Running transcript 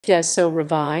Dezső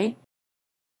Révai.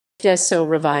 Dezső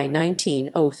Révai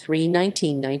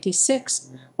 1903–1996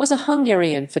 was a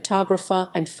Hungarian photographer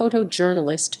and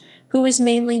photojournalist who is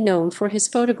mainly known for his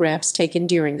photographs taken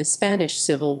during the Spanish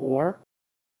Civil War.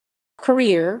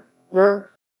 Career.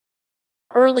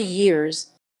 Early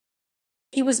years.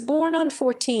 He was born on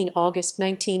 14 August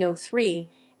 1903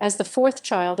 as the fourth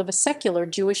child of a secular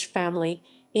Jewish family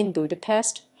in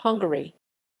Budapest, Hungary.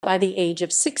 By the age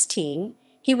of 16,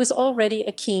 he was already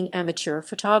a keen amateur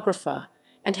photographer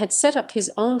and had set up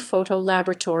his own photo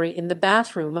laboratory in the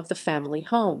bathroom of the family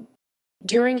home.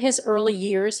 During his early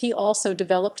years, he also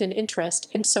developed an interest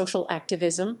in social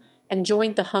activism and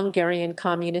joined the Hungarian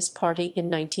Communist Party in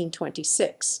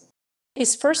 1926.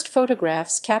 His first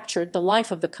photographs captured the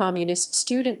life of the communist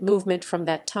student movement from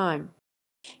that time.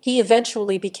 He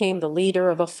eventually became the leader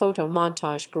of a photo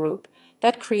montage group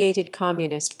that created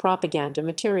communist propaganda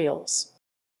materials.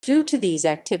 Due to these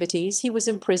activities, he was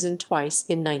imprisoned twice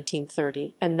in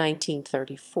 1930 and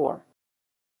 1934.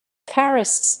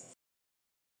 Paris.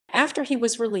 After he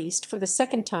was released for the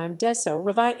second time, Dezső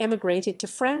Révai emigrated to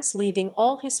France, leaving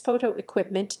all his photo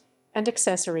equipment and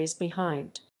accessories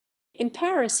behind. In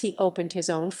Paris, he opened his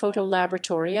own photo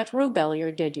laboratory at Rue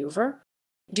Bellier-de-Douvre.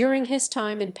 During his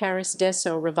time in Paris,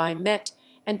 Dezső Révai met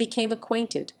and became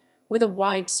acquainted with a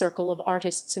wide circle of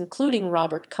artists including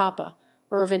Robert Capa,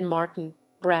 Irvin Martin,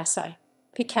 Brassai,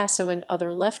 Picasso, and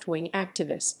other left-wing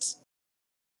activists.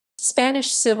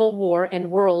 Spanish Civil War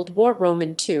and World War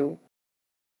II.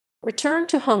 Return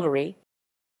to Hungary.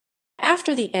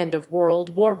 After the end of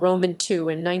World War II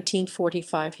in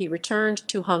 1945, he returned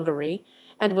to Hungary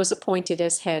and was appointed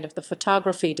as head of the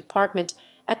photography department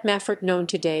at Maffert, known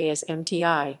today as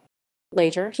MTI.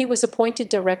 Later, he was appointed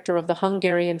director of the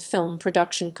Hungarian Film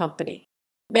Production Company.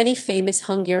 Many famous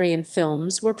Hungarian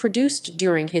films were produced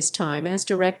during his time as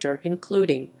director,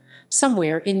 including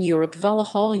Somewhere in Europe,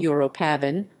 Valahol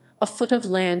Európában, A Foot of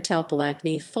Land,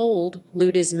 Telpalantnyi Fold,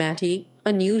 Ludizmati,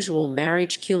 Unusual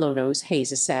Marriage, Kilonos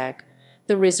Hazasag,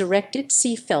 The Resurrected,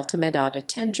 See Feltemedada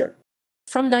Tenger.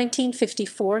 From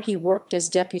 1954, he worked as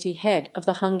deputy head of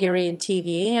the Hungarian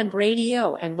TV and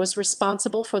radio and was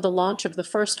responsible for the launch of the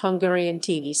first Hungarian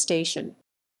TV station.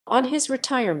 On his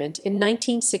retirement in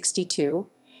 1962,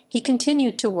 he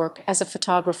continued to work as a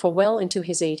photographer well into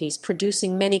his 80s,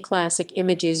 producing many classic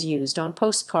images used on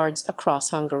postcards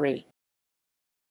across Hungary.